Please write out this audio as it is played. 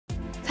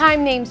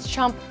Time names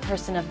Trump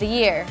Person of the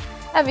Year.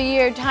 Every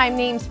year, Time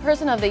names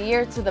Person of the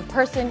Year to the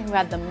person who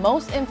had the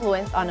most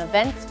influence on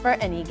events for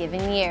any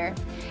given year.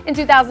 In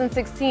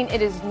 2016,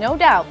 it is no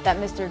doubt that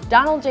Mr.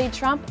 Donald J.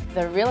 Trump,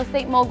 the real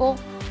estate mogul,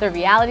 the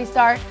reality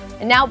star,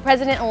 and now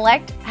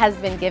President-elect, has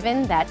been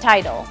given that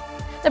title.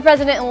 The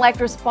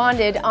President-elect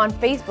responded on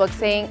Facebook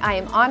saying, "I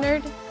am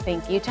honored.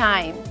 Thank you,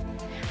 Time."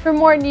 For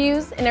more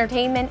news,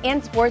 entertainment,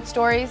 and sports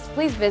stories,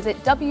 please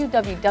visit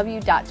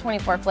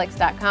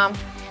www.24flix.com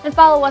and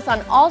follow us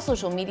on all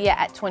social media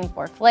at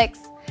 24flix.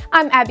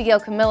 I'm Abigail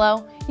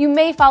Camillo. You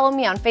may follow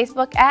me on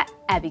Facebook at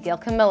Abigail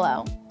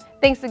Camillo.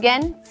 Thanks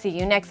again. See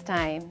you next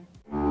time.